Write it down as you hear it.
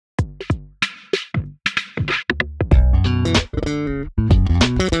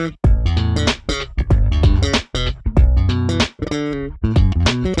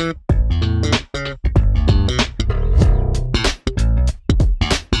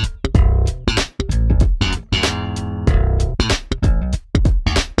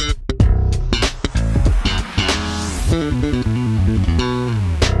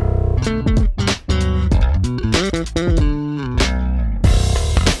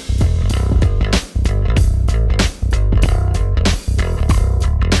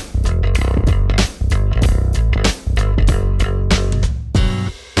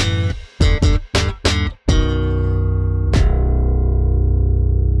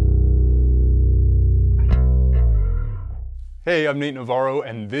Hey, I'm Nate Navarro,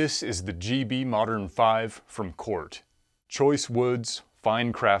 and this is the GB Modern 5 from Cort. Choice woods,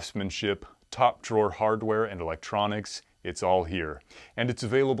 fine craftsmanship, top drawer hardware and electronics, it's all here. And it's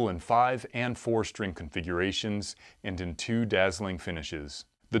available in 5 and 4 string configurations and in 2 dazzling finishes.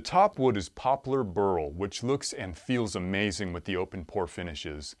 The top wood is poplar burl, which looks and feels amazing with the open pore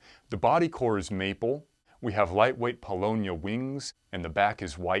finishes. The body core is maple, we have lightweight paulownia wings, and the back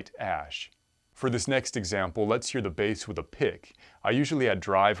is white ash. For this next example, let's hear the bass with a pick. I usually add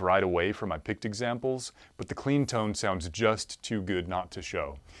drive right away for my picked examples, but the clean tone sounds just too good not to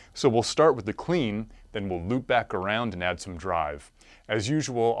show. So we'll start with the clean, then we'll loop back around and add some drive. As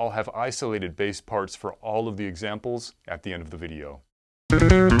usual, I'll have isolated bass parts for all of the examples at the end of the video.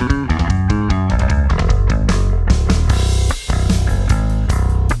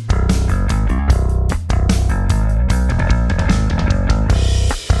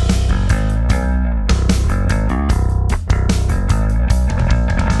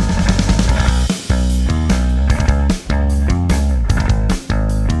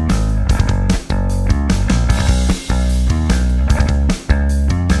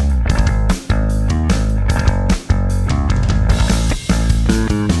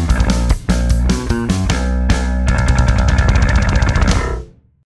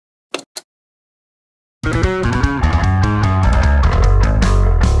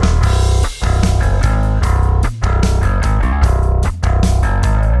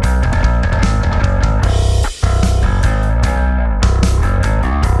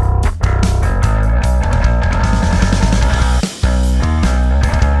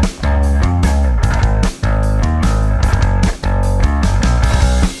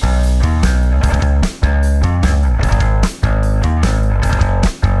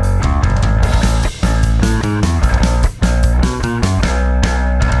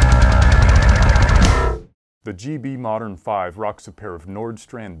 The GB Modern 5 rocks a pair of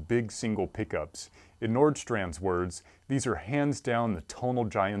Nordstrand big single pickups. In Nordstrand's words, these are hands down the tonal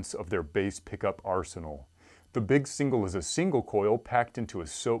giants of their bass pickup arsenal. The big single is a single coil packed into a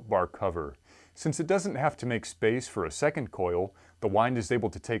soap bar cover. Since it doesn't have to make space for a second coil, the wind is able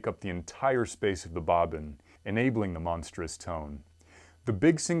to take up the entire space of the bobbin, enabling the monstrous tone. The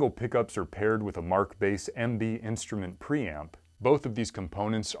big single pickups are paired with a Mark Bass MB instrument preamp. Both of these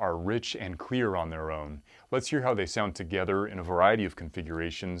components are rich and clear on their own. Let's hear how they sound together in a variety of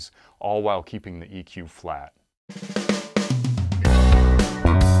configurations, all while keeping the EQ flat.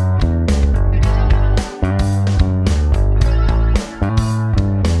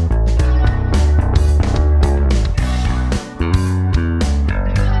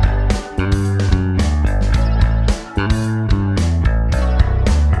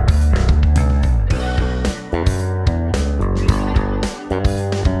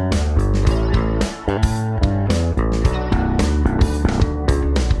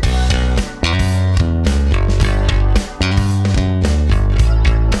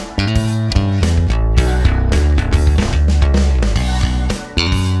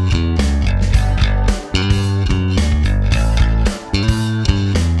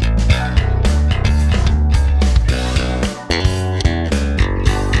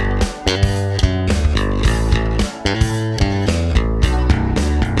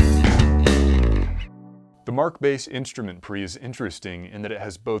 The Mark Bass instrument pre is interesting in that it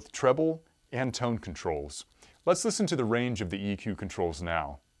has both treble and tone controls. Let's listen to the range of the EQ controls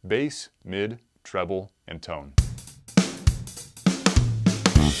now: bass, mid, treble, and tone.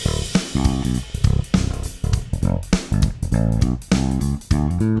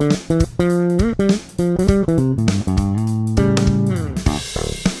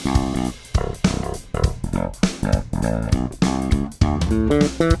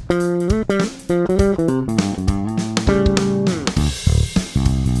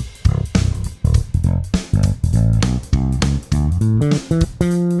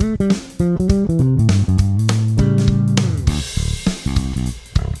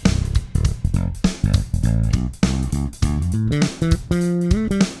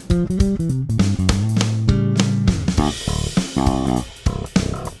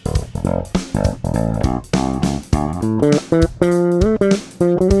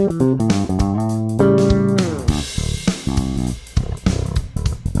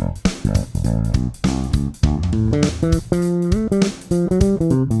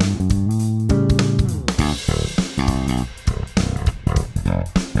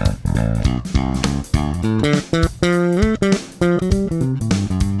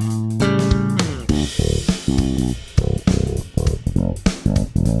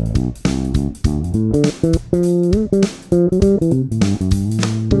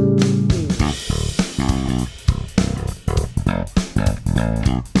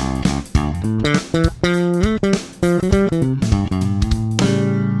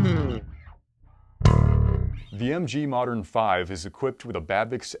 MG Modern 5 is equipped with a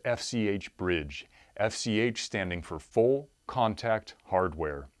Babix FCH bridge, FCH standing for Full Contact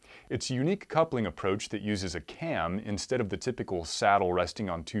Hardware. It's a unique coupling approach that uses a cam instead of the typical saddle resting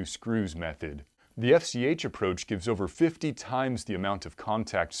on 2 screws method. The FCH approach gives over 50 times the amount of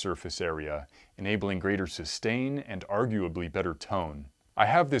contact surface area, enabling greater sustain and arguably better tone. I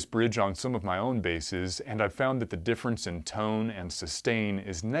have this bridge on some of my own basses, and I've found that the difference in tone and sustain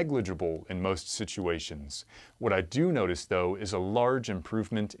is negligible in most situations. What I do notice though is a large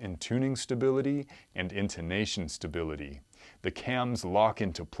improvement in tuning stability and intonation stability. The cams lock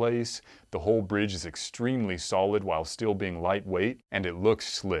into place, the whole bridge is extremely solid while still being lightweight, and it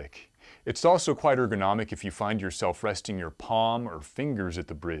looks slick. It's also quite ergonomic if you find yourself resting your palm or fingers at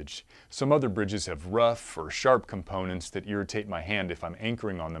the bridge. Some other bridges have rough or sharp components that irritate my hand if I'm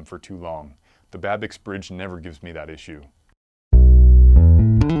anchoring on them for too long. The Babix bridge never gives me that issue.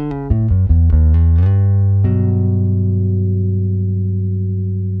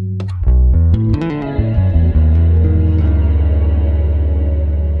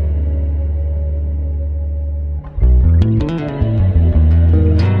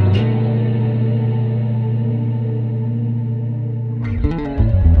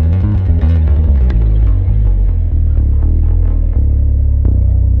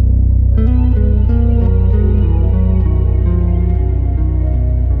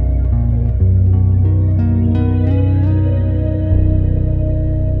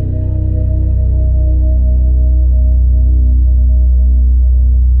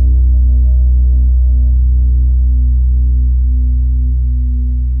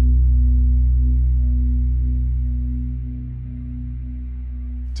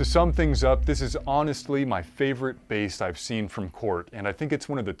 To sum things up, this is honestly my favorite bass I've seen from Cort, and I think it's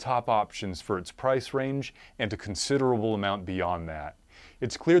one of the top options for its price range and a considerable amount beyond that.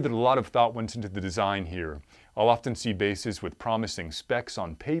 It's clear that a lot of thought went into the design here. I'll often see basses with promising specs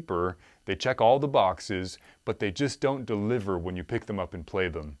on paper. They check all the boxes, but they just don't deliver when you pick them up and play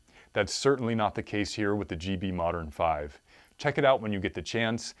them. That's certainly not the case here with the GB Modern 5. Check it out when you get the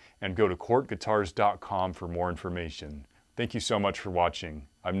chance, and go to cortguitars.com for more information. Thank you so much for watching.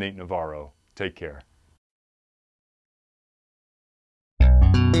 I'm Nate Navarro. Take care.